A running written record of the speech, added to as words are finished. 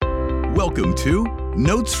Welcome to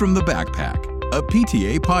Notes from the Backpack, a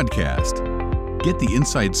PTA podcast. Get the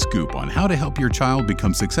inside scoop on how to help your child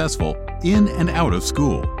become successful in and out of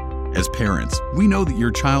school. As parents, we know that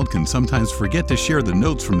your child can sometimes forget to share the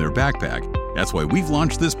notes from their backpack. That's why we've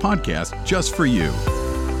launched this podcast just for you.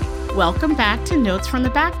 Welcome back to Notes from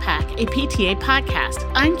the Backpack, a PTA podcast.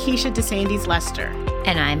 I'm Keisha DeSandes Lester.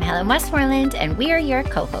 And I'm Helen Westmoreland, and we are your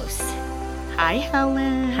co-hosts. Hi,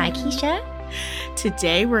 Helen. Hi, Keisha.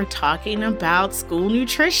 Today, we're talking about school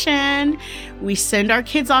nutrition. We send our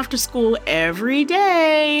kids off to school every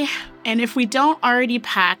day. And if we don't already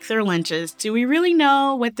pack their lunches, do we really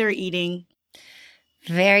know what they're eating?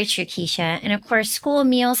 Very true, Keisha. And of course, school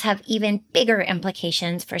meals have even bigger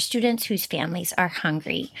implications for students whose families are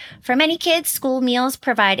hungry. For many kids, school meals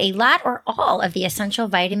provide a lot or all of the essential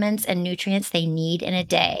vitamins and nutrients they need in a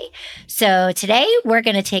day. So today, we're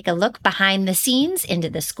going to take a look behind the scenes into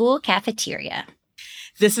the school cafeteria.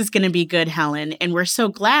 This is going to be good, Helen, and we're so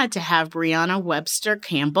glad to have Brianna Webster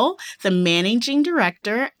Campbell, the managing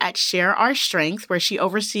director at Share Our Strength, where she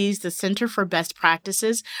oversees the Center for Best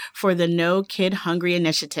Practices for the No Kid Hungry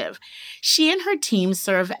initiative. She and her team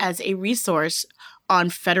serve as a resource on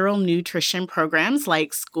federal nutrition programs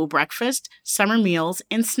like school breakfast, summer meals,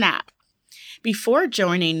 and SNAP. Before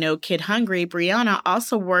joining No Kid Hungry, Brianna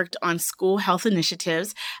also worked on school health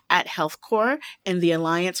initiatives at Health Corps and the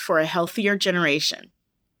Alliance for a Healthier Generation.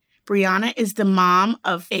 Brianna is the mom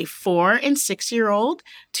of a 4- and 6-year-old,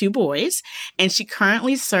 2 boys, and she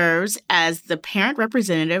currently serves as the parent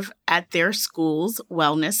representative at their school's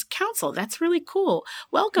wellness council. That's really cool.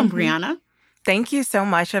 Welcome, Brianna. Thank you so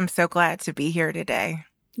much. I'm so glad to be here today.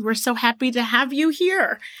 We're so happy to have you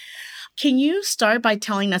here. Can you start by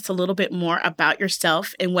telling us a little bit more about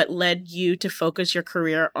yourself and what led you to focus your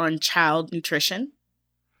career on child nutrition?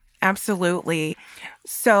 Absolutely.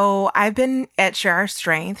 So I've been at Share Our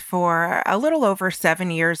Strength for a little over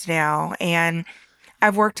 7 years now, and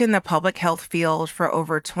I've worked in the public health field for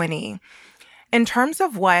over 20. In terms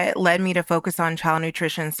of what led me to focus on child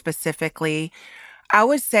nutrition specifically, I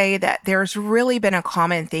would say that there's really been a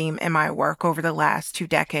common theme in my work over the last 2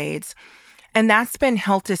 decades, and that's been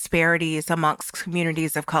health disparities amongst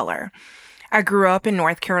communities of color. I grew up in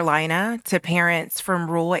North Carolina to parents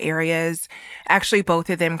from rural areas. Actually, both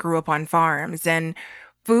of them grew up on farms, and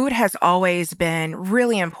food has always been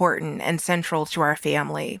really important and central to our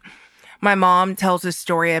family. My mom tells a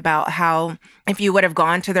story about how if you would have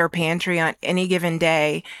gone to their pantry on any given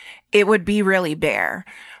day, it would be really bare.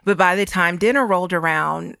 But by the time dinner rolled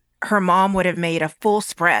around, her mom would have made a full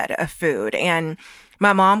spread of food. And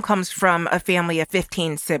my mom comes from a family of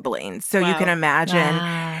 15 siblings. So you can imagine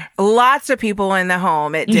lots of people in the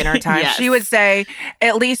home at dinner time. Yes. She would say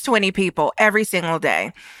at least 20 people every single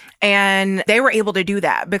day. And they were able to do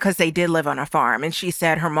that because they did live on a farm. And she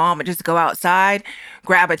said her mom would just go outside,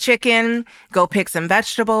 grab a chicken, go pick some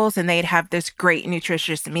vegetables, and they'd have this great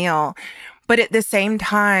nutritious meal. But at the same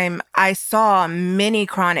time, I saw many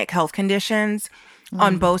chronic health conditions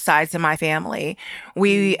on both sides of my family.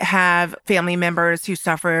 We have family members who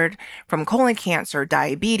suffered from colon cancer,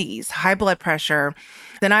 diabetes, high blood pressure.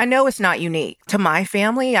 Then I know it's not unique to my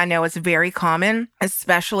family. I know it's very common,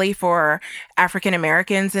 especially for African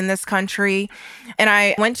Americans in this country. And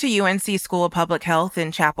I went to UNC School of Public Health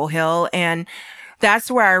in Chapel Hill, and that's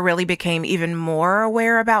where I really became even more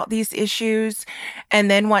aware about these issues. And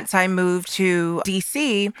then once I moved to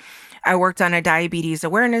DC, I worked on a diabetes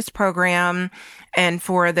awareness program and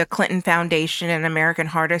for the Clinton Foundation and American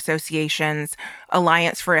Heart Association's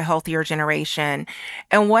Alliance for a Healthier Generation.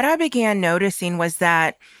 And what I began noticing was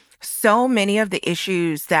that so many of the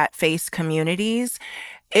issues that face communities,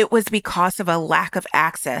 it was because of a lack of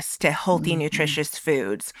access to healthy, nutritious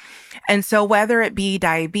foods. And so whether it be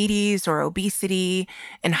diabetes or obesity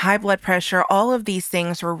and high blood pressure, all of these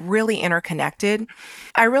things were really interconnected.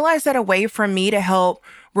 I realized that a way for me to help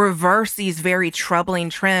reverse these very troubling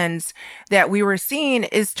trends that we were seeing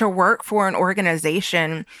is to work for an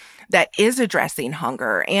organization that is addressing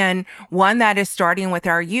hunger and one that is starting with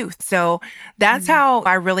our youth. So that's how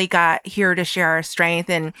I really got here to Share Our Strength.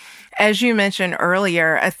 And as you mentioned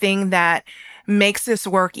earlier, a thing that makes this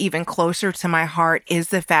work even closer to my heart is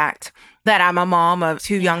the fact that I'm a mom of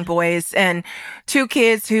 2 young boys and 2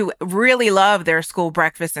 kids who really love their school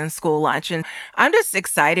breakfast and school lunch. And I'm just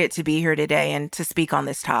excited to be here today and to speak on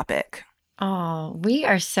this topic. Oh, we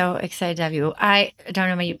are so excited to have you. I don't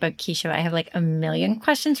know about you, but Keisha, I have like a million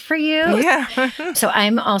questions for you. Yeah. So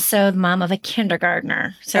I'm also the mom of a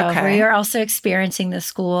kindergartner. So we are also experiencing the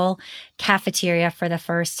school cafeteria for the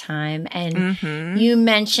first time. And you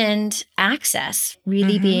mentioned access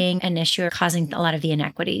really being an issue causing a lot of the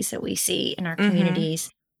inequities that we see in our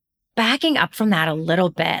communities. backing up from that a little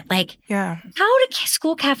bit, like, Yeah. how do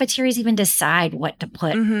school cafeterias even decide what to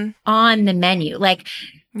put on the menu? Like,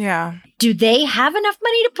 Yeah. do they have enough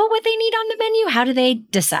money to put what they need on the menu? How do they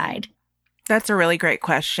decide? That's a really great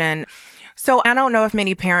question. So I don't know if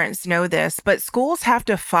many parents know this, but schools have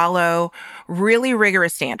to follow really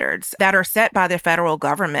rigorous standards that are set by the federal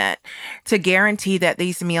government to guarantee that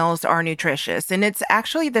these meals are nutritious. And it's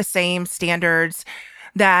actually the same standards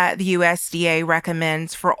that the USDA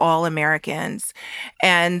recommends for all Americans.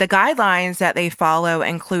 And the guidelines that they follow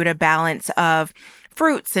include a balance of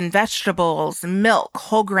fruits and vegetables, milk,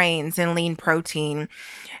 whole grains, and lean protein.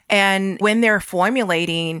 And when they're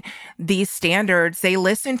formulating these standards, they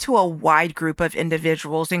listen to a wide group of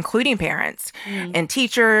individuals, including parents and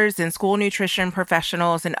teachers and school nutrition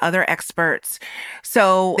professionals and other experts.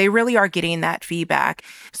 So they really are getting that feedback.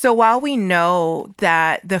 So while we know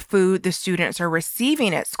that the food the students are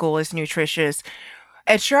receiving at school is nutritious,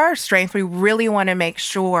 at Share Our Strength, we really want to make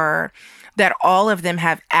sure that all of them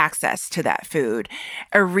have access to that food.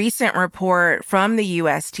 A recent report from the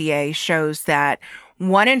USDA shows that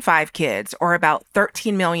 1 in 5 kids, or about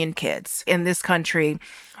 13 million kids in this country,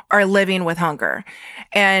 are living with hunger.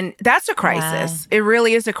 And that's a crisis. Wow. It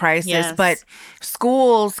really is a crisis. Yes. But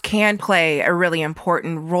schools can play a really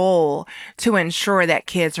important role to ensure that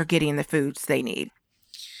kids are getting the foods they need.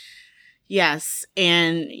 Yes.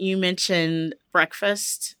 And you mentioned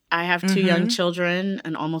breakfast. I have 2 young children,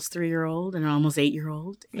 an almost 3-year-old and an almost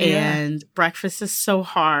 8-year-old. Yeah. And breakfast is so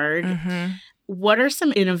hard. What are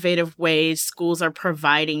some innovative ways schools are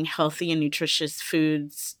providing healthy and nutritious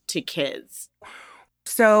foods to kids?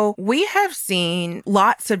 So we have seen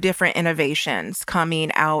lots of different innovations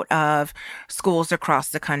coming out of schools across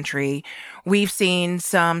the country. We've seen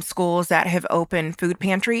some schools that have opened food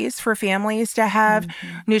pantries for families to have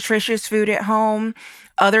nutritious food at home.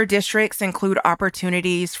 Other districts include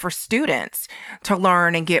opportunities for students to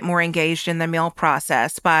learn and get more engaged in the meal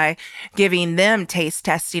process by giving them taste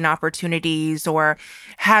testing opportunities or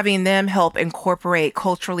having them help incorporate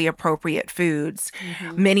culturally appropriate foods.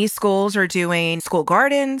 Many schools are doing school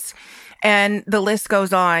gardens, and the list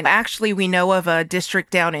goes on. Actually, we know of a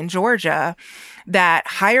district down in Georgia that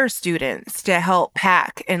hires students to help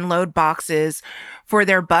pack and load boxes for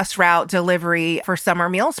their bus route delivery for summer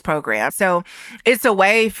meals program. So it's a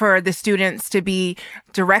way for the students to be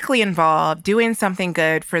directly involved, doing something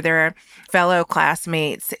good for their fellow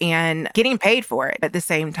classmates and getting paid for it at the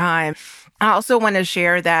same time. I also want to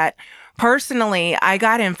share that personally, I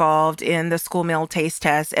got involved in the school meal taste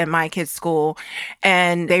test at my kids' school,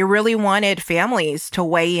 and they really wanted families to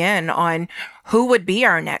weigh in on who would be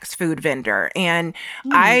our next food vendor. And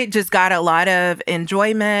I just got a lot of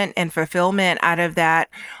enjoyment and fulfillment out of that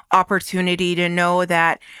opportunity to know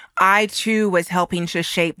that I too was helping to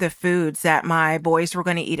shape the foods that my boys were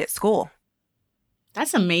going to eat at school.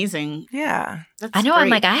 That's amazing. Yeah. I know. Great. I'm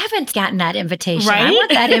like, I haven't gotten that invitation. Right? I want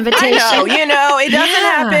that invitation. I know, it doesn't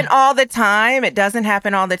happen all the time. It doesn't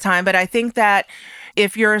happen all the time. But I think that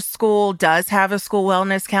if your school does have a school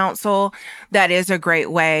wellness council, that is a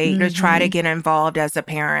great way to try to get involved as a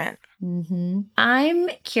parent. I'm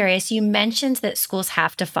curious. You mentioned that schools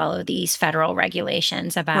have to follow these federal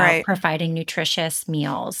regulations about providing nutritious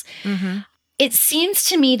meals. It seems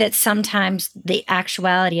to me that sometimes the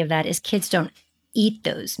actuality of that is kids don't eat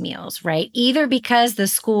those meals, right? Either because the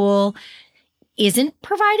school isn't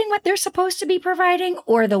providing what they're supposed to be providing,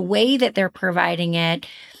 or the way that they're providing it,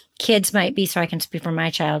 kids might be, so I can speak for my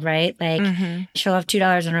child, right? Like she'll have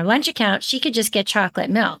 $2 on her lunch account. She could just get chocolate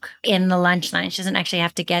milk in the lunch line. She doesn't actually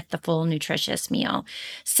have to get the full nutritious meal.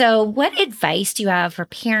 So what advice do you have for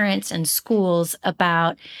parents and schools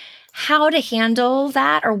about how to handle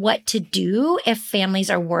that, or what to do if families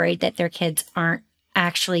are worried that their kids aren't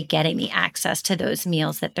actually getting the access to those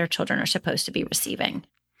meals that their children are supposed to be receiving?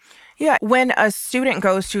 Yeah, when a student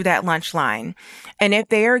goes through that lunch line, and if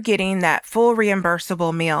they are getting that full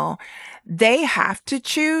reimbursable meal, they have to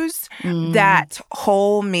choose that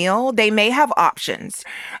whole meal. They may have options.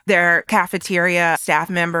 Their cafeteria staff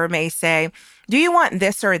member may say, do you want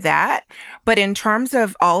this or that? But in terms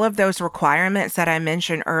of all of those requirements that I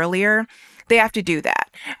mentioned earlier, they have to do that.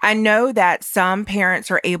 I know that some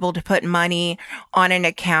parents are able to put money on an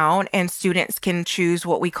account and students can choose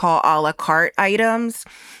what we call a la carte items.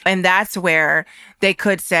 And that's where they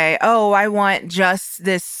could say, oh, I want just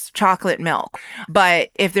this chocolate milk. But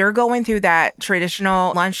if they're going through that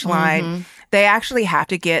traditional lunch line, they actually have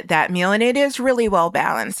to get that meal. And it is really well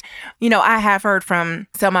balanced. You know, I have heard from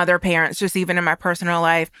some other parents, just even in my personal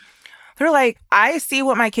life, they're like, I see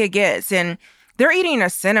what my kid gets, and they're eating a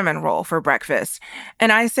cinnamon roll for breakfast.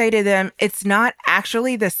 And I say to them, it's not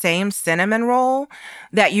actually the same cinnamon roll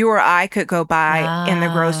that you or I could go buy in the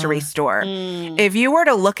grocery store. If you were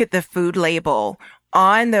to look at the food label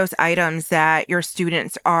on those items that your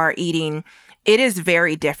students are eating, it is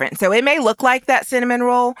very different. So it may look like that cinnamon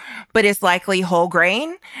roll, but it's likely whole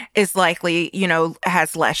grain. It's likely,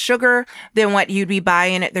 has less sugar than what you'd be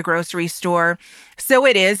buying at the grocery store. So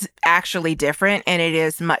it is actually different, and it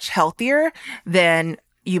is much healthier than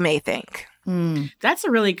you may think. That's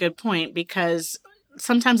a really good point, because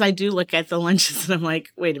sometimes I do look at the lunches and I'm like,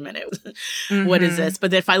 wait a minute, what is this?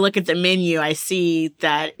 But if I look at the menu, I see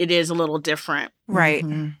that it is a little different. Right.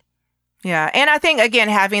 Yeah. And I think, again,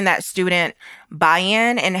 having that student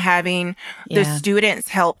buy-in and having the students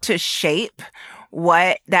help to shape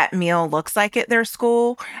what that meal looks like at their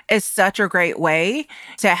school is such a great way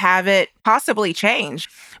to have it possibly change.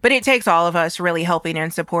 But it takes all of us really helping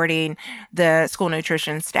and supporting the school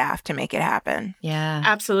nutrition staff to make it happen. Yeah.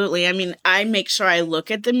 Absolutely. I mean, I make sure I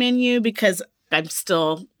look at the menu because I'm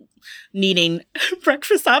still needing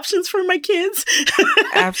breakfast options for my kids.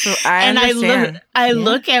 Absolutely. I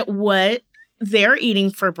look at what they're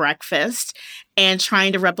eating for breakfast and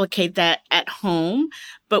trying to replicate that at home.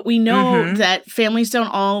 But we know that families don't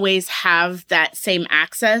always have that same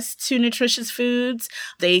access to nutritious foods.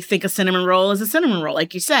 They think a cinnamon roll is a cinnamon roll,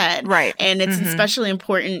 like you said. Right. And it's especially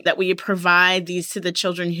important that we provide these to the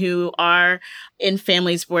children who are in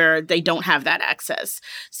families where they don't have that access.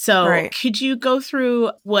 So could you go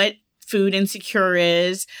through what food insecure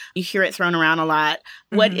is? You hear it thrown around a lot.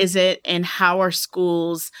 What is it, and how are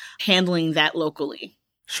schools handling that locally?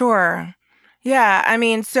 Sure. Yeah, I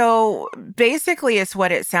mean, so basically it's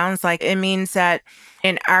what it sounds like. It means that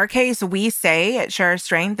in our case, we say at Share Our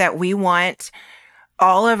Strength that we want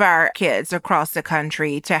all of our kids across the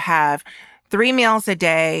country to have 3 meals a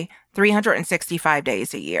day, 365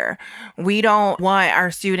 days a year. We don't want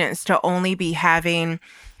our students to only be having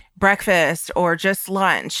breakfast or just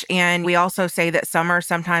lunch. And we also say that summer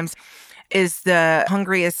sometimes is the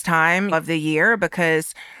hungriest time of the year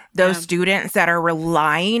because those students that are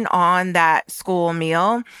relying on that school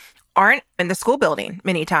meal aren't in the school building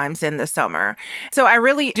many times in the summer. So I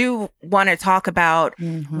really do want to talk about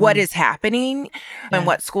what is happening and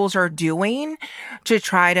what schools are doing to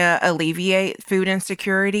try to alleviate food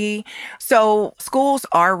insecurity. So schools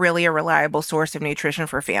are really a reliable source of nutrition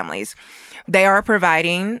for families. They are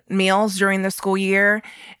providing meals during the school year,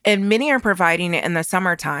 and many are providing it in the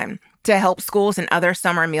summertime to help schools and other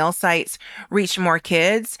summer meal sites reach more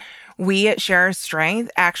kids. We at Share Our Strength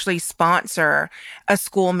actually sponsor a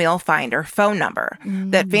school meal finder phone number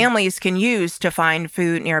that families can use to find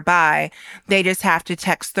food nearby. They just have to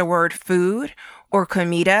text the word food or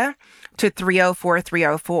comida to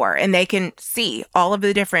 304-304, and they can see all of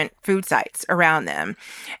the different food sites around them.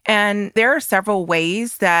 And there are several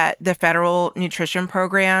ways that the federal nutrition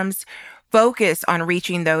programs focus on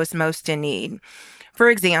reaching those most in need. For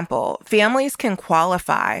example, families can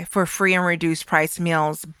qualify for free and reduced price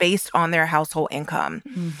meals based on their household income.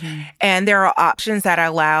 And there are options that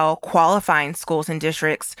allow qualifying schools and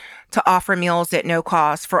districts to offer meals at no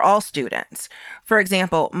cost for all students. For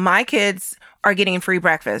example, my kids are getting free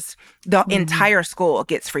breakfast. The entire school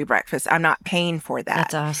gets free breakfast. I'm not paying for that.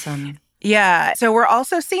 That's awesome. Yeah. So we're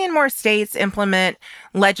also seeing more states implement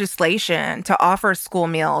legislation to offer school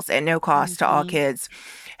meals at no cost to all kids,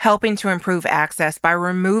 helping to improve access by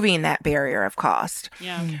removing that barrier of cost.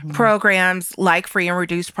 Programs like free and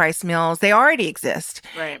reduced price meals, they already exist.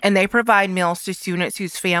 And they provide meals to students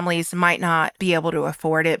whose families might not be able to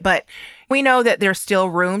afford it. But we know that there's still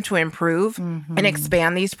room to improve and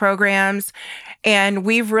expand these programs. And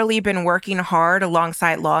we've really been working hard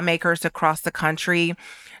alongside lawmakers across the country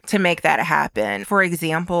to make that happen. For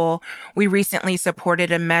example, we recently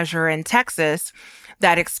supported a measure in Texas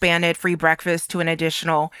that expanded free breakfast to an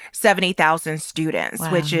additional 70,000 students,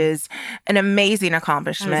 which is an amazing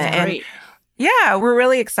accomplishment. And yeah, we're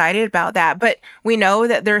really excited about that. But we know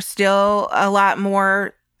that there's still a lot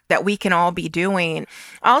more that we can all be doing.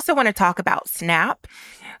 I also want to talk about SNAP.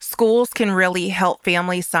 Schools can really help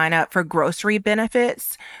families sign up for grocery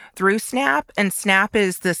benefits through SNAP. And SNAP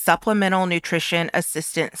is the Supplemental Nutrition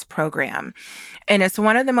Assistance Program. And it's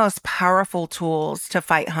one of the most powerful tools to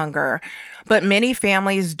fight hunger. But many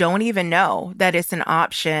families don't even know that it's an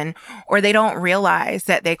option, or they don't realize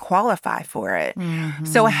that they qualify for it.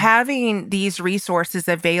 So having these resources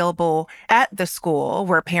available at the school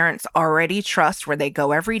where parents already trust, where they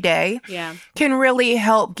go every day, can really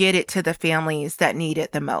help get it to the families that need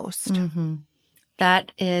it the most.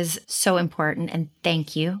 That is so important. And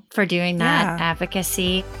thank you for doing that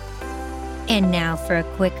advocacy. And now for a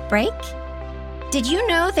quick break. Did you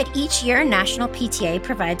know that each year National PTA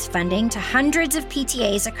provides funding to hundreds of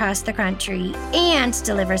PTAs across the country and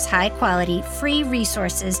delivers high-quality, free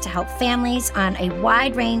resources to help families on a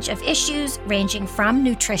wide range of issues ranging from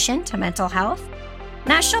nutrition to mental health?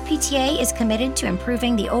 National PTA is committed to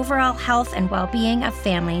improving the overall health and well-being of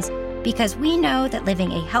families because we know that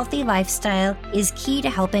living a healthy lifestyle is key to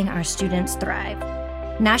helping our students thrive.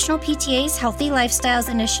 National PTA's Healthy Lifestyles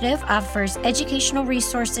Initiative offers educational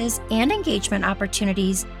resources and engagement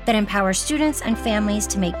opportunities that empower students and families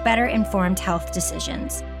to make better informed health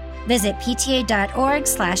decisions. Visit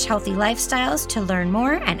pta.org/healthylifestyles to learn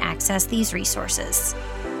more and access these resources.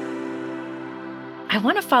 I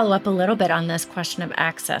want to follow up a little bit on this question of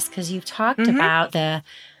access because you've talked about the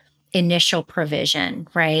initial provision,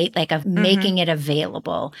 right? Like of making it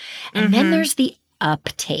available. And then there's the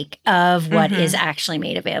uptake of what is actually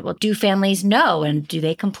made available. Do families know and do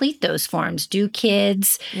they complete those forms? Do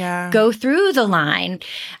kids go through the line?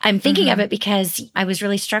 I'm thinking of it because I was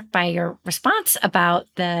really struck by your response about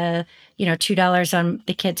the, $2 on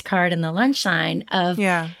the kid's card and the lunch line of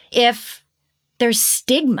if there's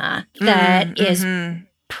stigma that is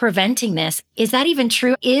preventing this. Is that even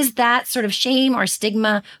true? Is that sort of shame or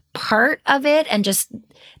stigma part of it? And just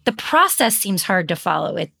the process seems hard to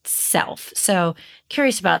follow itself. So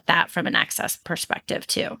curious about that from an access perspective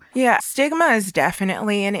too. Yeah, stigma is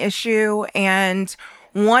definitely an issue. And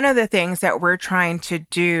one of the things that we're trying to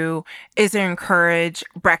do is encourage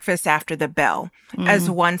breakfast after the bell as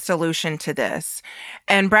one solution to this.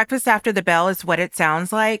 And breakfast after the bell is what it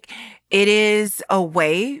sounds like. It is a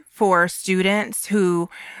way for students who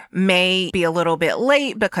may be a little bit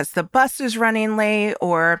late because the bus is running late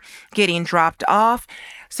or getting dropped off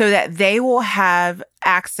so that they will have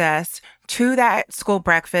access to that school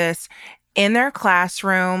breakfast in their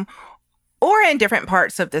classroom or in different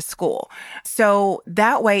parts of the school. So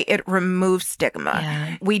that way it removes stigma.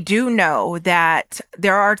 Yeah. We do know that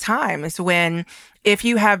there are times when if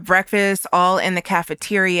you have breakfast all in the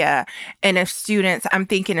cafeteria and if students, I'm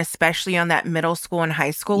thinking especially on that middle school and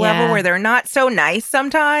high school level where they're not so nice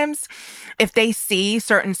sometimes, if they see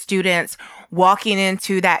certain students walking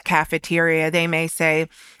into that cafeteria, they may say,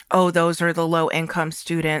 oh, those are the low income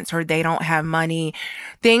students or they don't have money.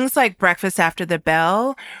 Things like breakfast after the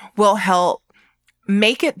bell will help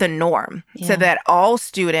make it the norm so that all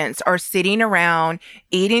students are sitting around,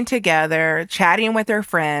 eating together, chatting with their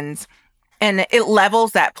friends. And it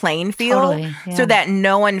levels that playing field so that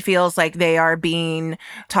no one feels like they are being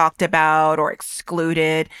talked about or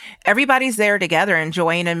excluded. Everybody's there together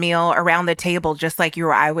enjoying a meal around the table, just like you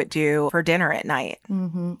or I would do for dinner at night.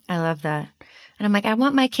 I love that. And I'm like, I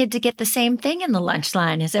want my kid to get the same thing in the lunch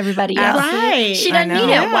line as everybody else. Right. She doesn't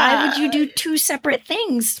need it. Why would you do two separate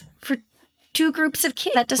things for two groups of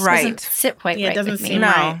kids? That just doesn't sit quite right. It doesn't with me. seem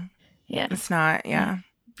right. Yeah. It's not,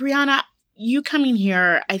 Brianna, you coming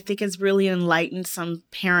here, I think, has really enlightened some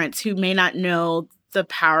parents who may not know the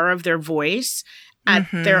power of their voice at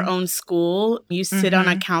their own school. You sit on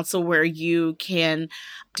a council where you can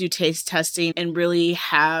do taste testing and really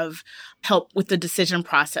have help with the decision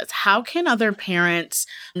process. How can other parents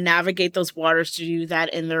navigate those waters to do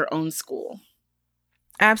that in their own school?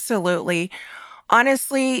 Absolutely.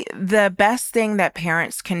 Honestly, the best thing that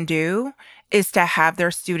parents can do is to have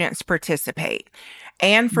their students participate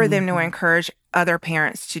and for them to encourage other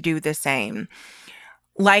parents to do the same.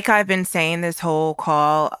 Like I've been saying this whole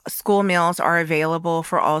call, school meals are available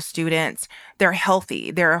for all students. They're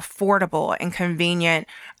healthy, they're affordable and convenient,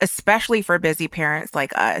 especially for busy parents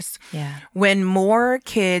like us. Yeah. When more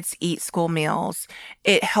kids eat school meals,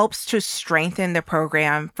 it helps to strengthen the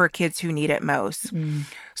program for kids who need it most.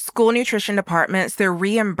 School nutrition departments, they're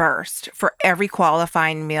reimbursed for every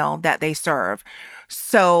qualifying meal that they serve.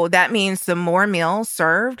 So that means the more meals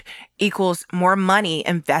served equals more money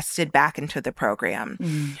invested back into the program.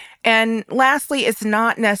 And lastly, it's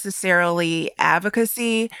not necessarily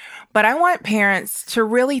advocacy, but I want parents to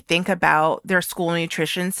really think about their school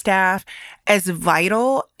nutrition staff as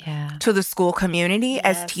vital to the school community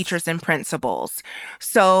as teachers and principals.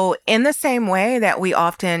 So in the same way that we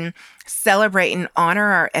often celebrate and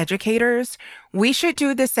honor our educators, we should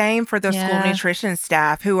do the same for the school nutrition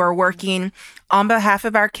staff who are working on behalf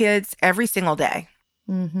of our kids every single day.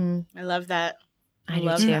 I love that. I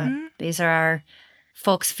do too. These are our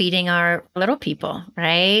folks feeding our little people,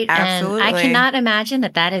 right? Absolutely. And I cannot imagine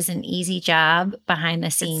that is an easy job behind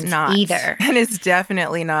the scenes either. And it's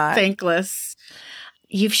definitely not. Thankless.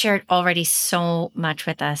 You've shared already so much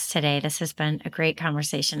with us today. This has been a great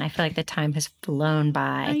conversation. I feel like the time has flown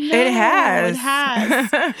by. I know, It has. It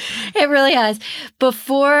has. It really has.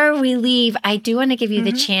 Before we leave, I do want to give you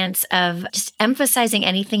the chance of just emphasizing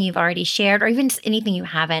anything you've already shared or even just anything you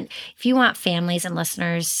haven't. If you want families and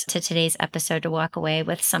listeners to today's episode to walk away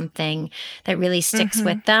with something that really sticks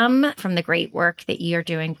with them from the great work that you're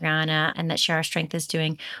doing, Brianna, and that Share Our Strength is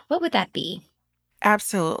doing, what would that be?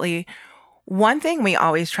 Absolutely. One thing we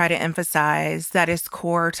always try to emphasize that is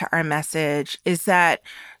core to our message is that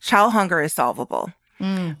child hunger is solvable.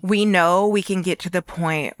 We know we can get to the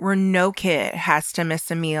point where no kid has to miss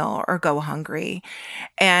a meal or go hungry.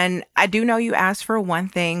 And I do know you asked for one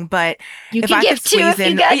thing, but You if can I give could two squeeze if you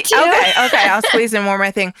in, get two. okay, I'll squeeze in one more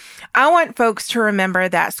thing. I want folks to remember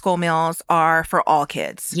that school meals are for all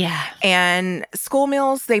kids. Yeah. And school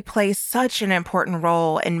meals, they play such an important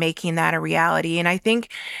role in making that a reality. And I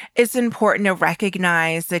think it's important to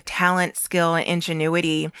recognize the talent, skill, and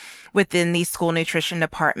ingenuity within these school nutrition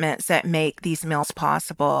departments that make these meals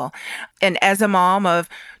possible. And as a mom of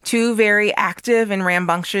two very active and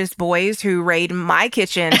rambunctious boys who raid my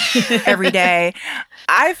kitchen every day,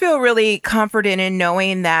 I feel really comforted in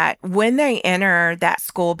knowing that when they enter that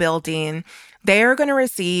school building, they are going to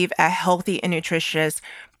receive a healthy and nutritious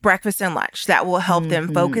breakfast and lunch that will help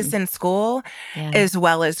them focus in school as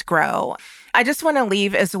well as grow. I just want to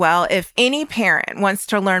leave as well, if any parent wants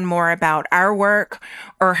to learn more about our work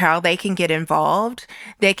or how they can get involved,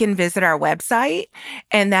 they can visit our website,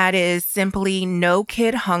 and that is simply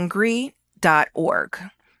nokidhungry.org.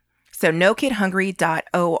 So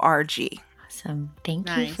nokidhungry.org. Awesome. Thank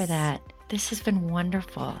you for that. This has been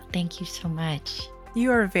wonderful. Thank you so much.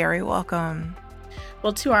 You are very welcome.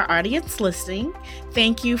 Well, to our audience listening,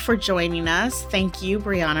 thank you for joining us. Thank you,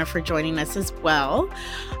 Brianna, for joining us as well.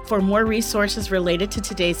 For more resources related to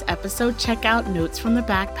today's episode, check out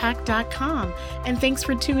notesfromthebackpack.com. And thanks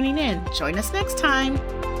for tuning in. Join us next time.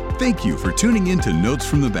 Thank you for tuning in to Notes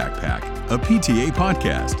from the Backpack, a PTA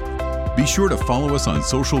podcast. Be sure to follow us on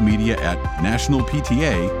social media at National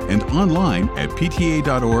PTA and online at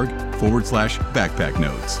pta.org/backpack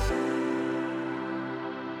notes.